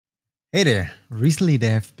Hey there! Recently,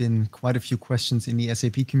 there have been quite a few questions in the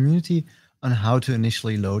SAP community on how to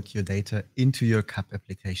initially load your data into your CAP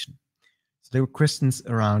application. So there were questions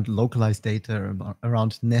around localized data,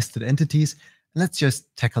 around nested entities. Let's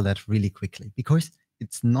just tackle that really quickly because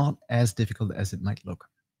it's not as difficult as it might look.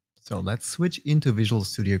 So let's switch into Visual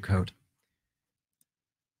Studio Code.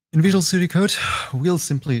 In Visual Studio Code, we'll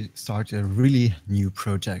simply start a really new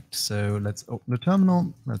project. So let's open the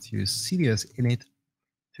terminal. Let's use CDS init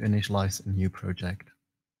to initialize a new project.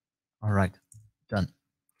 All right, done.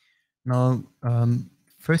 Now,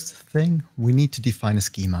 first thing, we need to define a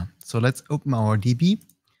schema. So let's open our DB.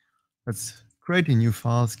 Let's create a new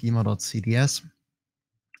file, schema.cds.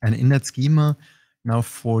 And in that schema, now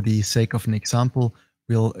for the sake of an example,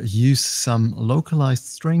 we'll use some localized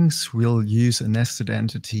strings. We'll use a nested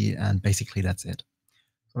entity, and basically that's it.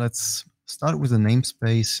 So let's start with a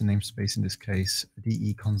namespace. Namespace in this case,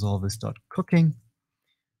 de-consolvis.cooking.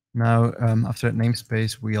 Now, after that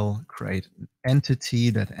namespace, we'll create an entity.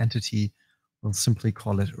 That entity, we'll simply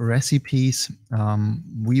call it recipes.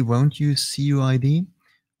 We won't use CUID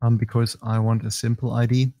because I want a simple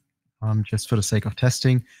ID, just for the sake of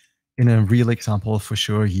testing. In a real example, for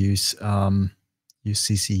sure, use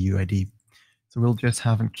CCUID. So we'll just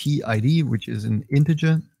have a key ID, which is an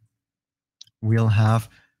integer. We'll have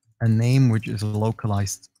a name, which is a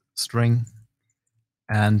localized string.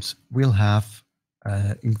 And we'll have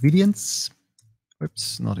ingredients.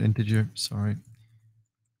 Oops, not integer, sorry.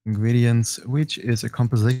 Ingredients, which is a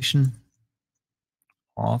composition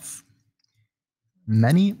of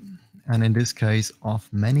many, and in this case of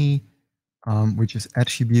many, which is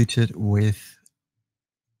attributed with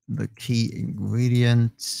the key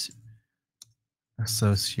ingredient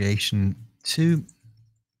association to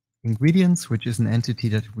ingredients, which is an entity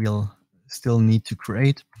that we'll still need to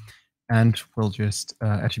create, and we'll just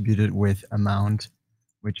attribute it with amount,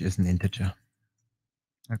 which is an integer.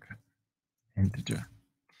 Okay, integer.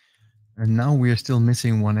 And now we are still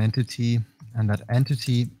missing one entity, and that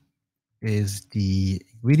entity is the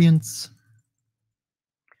ingredients.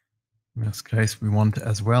 In this case, we want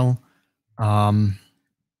as well the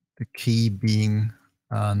key being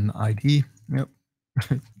an ID. Yep,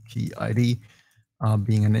 key ID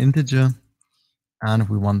being an integer, and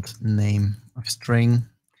we want name of string.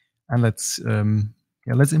 And let's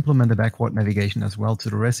implement the backward navigation as well to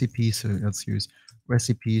the recipe. So let's use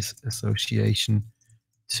recipes association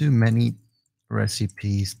to many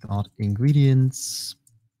recipes dot ingredients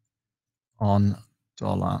on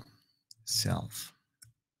 $self.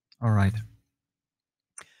 All right.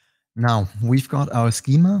 Now we've got our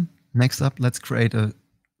schema. Next up, let's create a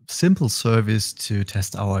simple service to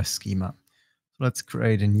test our schema. So let's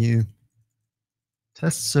create a new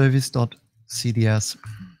test service.cds.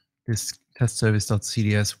 This test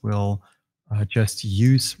service.cds will just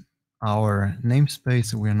use our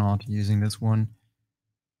namespace. We're not using this one,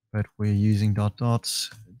 but we're using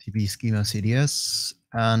db schema cds,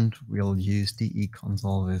 and we'll use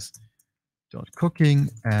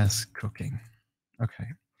de-consolvis.cooking as cooking.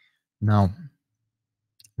 Okay. Now,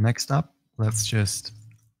 next up, let's just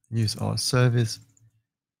use our service,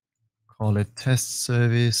 call it test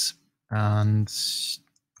service, and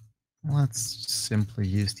let's simply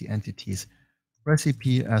use the entities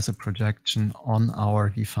recipe as a projection on our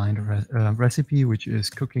defined recipe, which is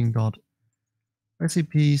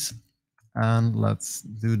cooking.recipes. And let's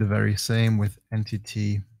do the very same with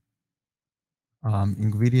entity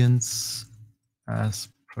ingredients as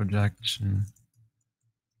projection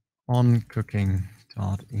on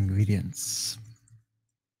cooking.ingredients.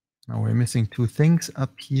 Now we're missing two things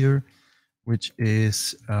up here, which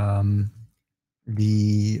is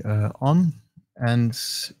the on, and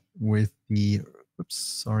with the, oops,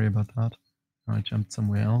 sorry about that. I jumped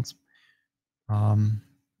somewhere else.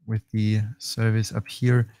 With the service up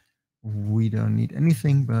here, we don't need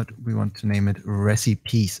anything, but we want to name it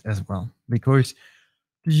recipes as well, because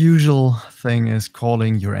the usual thing is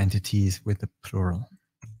calling your entities with the plural.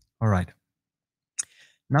 All right.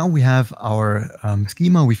 Now we have our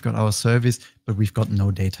schema, we've got our service, but we've got no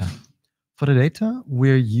data. For the data,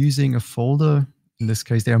 we're using a folder. In this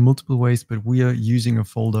case, there are multiple ways, but we are using a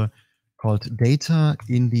folder called data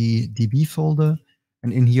in the DB folder.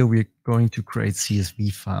 And in here, we're going to create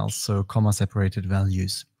CSV files, so comma separated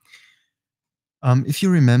values. If you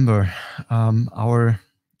remember, our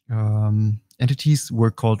entities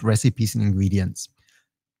were called recipes and ingredients.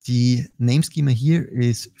 The name schema here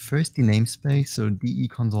is first the namespace, so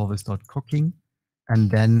de-consolvis.cooking, and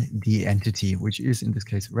then the entity, which is in this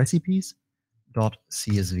case recipes.csv.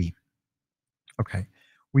 Okay,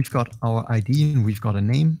 we've got our ID and we've got a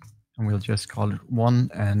name, and we'll just call it one,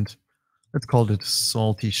 and Let's call it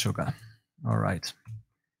salty sugar. All right.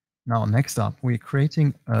 Now, next up, we're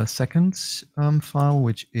creating a second file,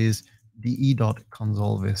 which is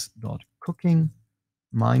de.consolvis.cooking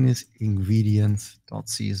minus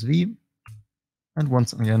ingredients.csv. And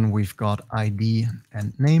once again, we've got ID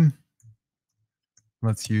and name.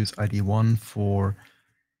 Let's use ID1 for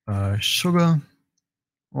sugar.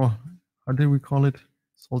 Or how did we call it?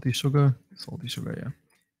 Salty sugar? Salty sugar, yeah.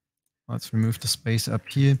 Let's remove the space up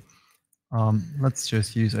here. Let's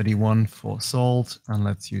just use ID1 for salt, and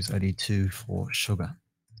let's use ID2 for sugar.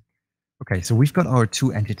 Okay, so we've got our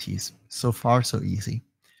two entities. So far, so easy.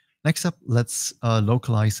 Next up, let's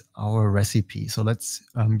localize our recipe. So let's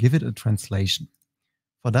give it a translation.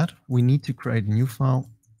 For that, we need to create a new file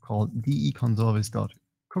called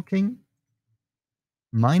de.consolvis.cooking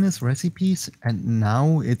minus recipes, and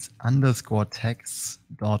now it's underscore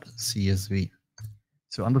texts.csv.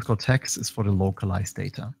 So underscore text is for the localized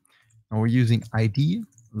data. Now we're using ID,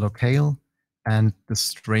 locale, and the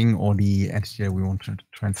string or the entity that we want to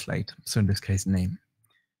translate. So in this case, name.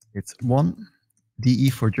 It's 1, DE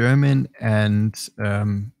for German, and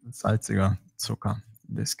salziger Zucker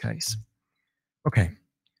in this case. Okay,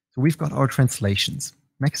 so we've got our translations.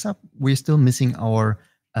 Next up, we're still missing our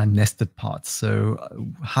nested parts. So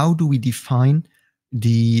how do we define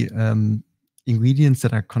the ingredients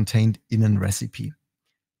that are contained in a recipe?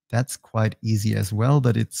 That's quite easy as well,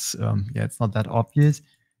 but it's it's not that obvious.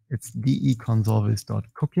 It's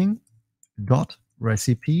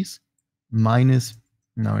de.consolvis.cooking.recipes minus,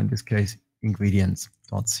 now in this case,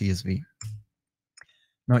 ingredients.csv.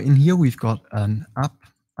 Now in here we've got an app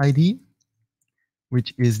ID,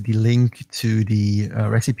 which is the link to the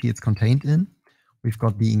recipe it's contained in. We've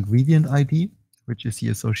got the ingredient ID, which is the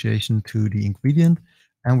association to the ingredient.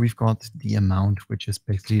 And we've got the amount, which is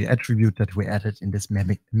basically the attribute that we added in this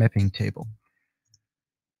mapping table.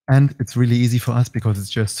 And it's really easy for us because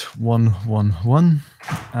it's just 1, 1, 1.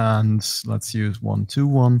 And let's use 1, 2,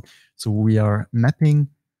 1. So we are mapping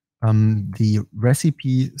the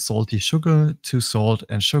recipe salty sugar to salt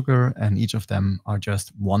and sugar, and each of them are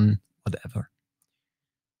just 1 whatever.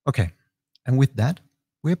 Okay, and with that,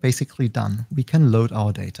 we're basically done. We can load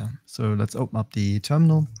our data. So let's open up the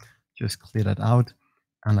terminal, just clear that out.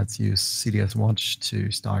 And let's use CDS Watch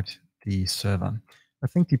to start the server. I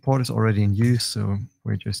think the port is already in use, so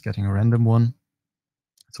we're just getting a random one.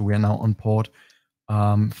 So we are now on port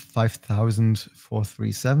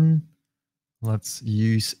 5437. Let's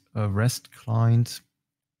use a REST client.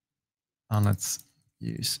 And let's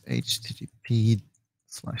use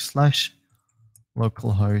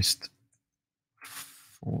http://localhost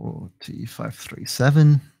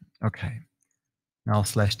 4537. Okay. Now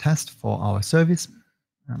 /test for our service.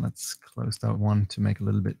 And let's close that one to make a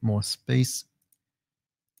little bit more space.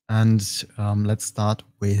 And let's start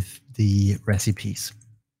with the recipes.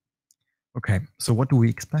 Okay, so what do we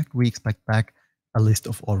expect? We expect back a list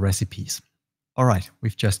of all recipes. All right,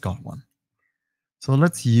 we've just got one. So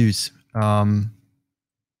let's use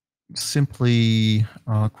simply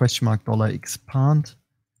 $expand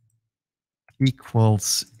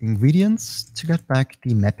equals ingredients to get back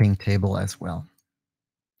the mapping table as well.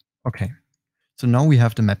 Okay. So now we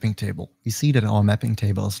have the mapping table. We see that our mapping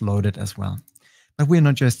table is loaded as well. But we're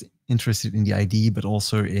not just interested in the ID, but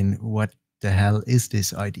also in what the hell is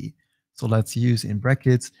this ID. So let's use in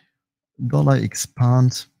brackets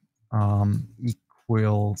 $expand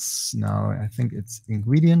equals, now I think it's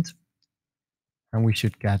ingredient. And we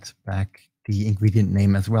should get back the ingredient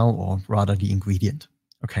name as well, or rather the ingredient.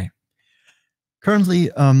 Okay. Currently,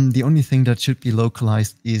 the only thing that should be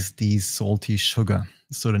localized is the salty sugar.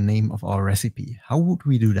 So the name of our recipe. How would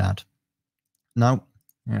we do that? Now,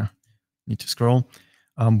 need to scroll.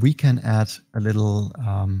 We can add a little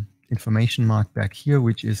information mark back here,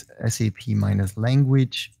 which is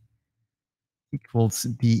SAP-language equals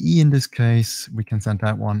DE in this case. We can send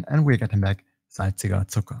that one, and we're getting back salziger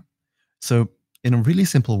Zucker. So in a really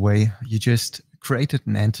simple way, you just created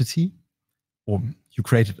an entity, or you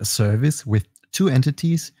created a service with two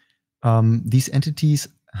entities. These entities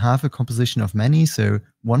have a composition of many, so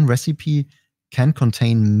one recipe can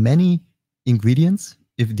contain many ingredients.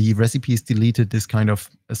 If the recipe is deleted, this kind of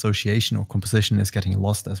association or composition is getting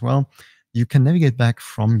lost as well. You can navigate back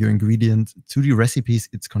from your ingredient to the recipes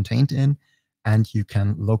it's contained in, and you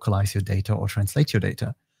can localize your data or translate your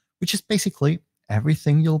data, which is basically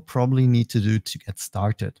everything you'll probably need to do to get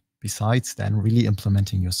started, besides then really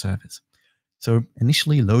implementing your service. So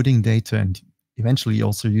initially loading data and eventually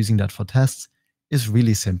also using that for tests is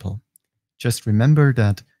really simple. Just remember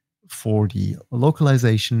that for the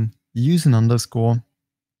localization, use an underscore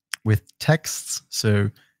with texts,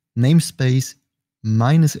 so namespace,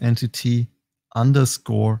 minus entity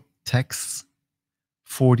underscore texts.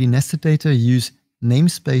 For the nested data, use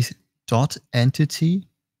namespace dot entity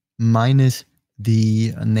minus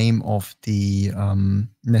the name of the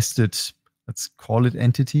nested, let's call it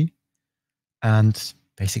entity. And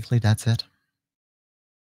basically that's it.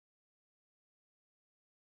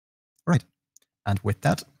 Right. And with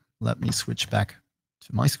that, let me switch back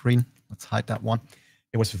to my screen. Let's hide that one.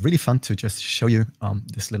 It was really fun to just show you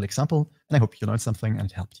this little example, and I hope you learned something and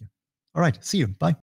it helped you. All right, see you. Bye.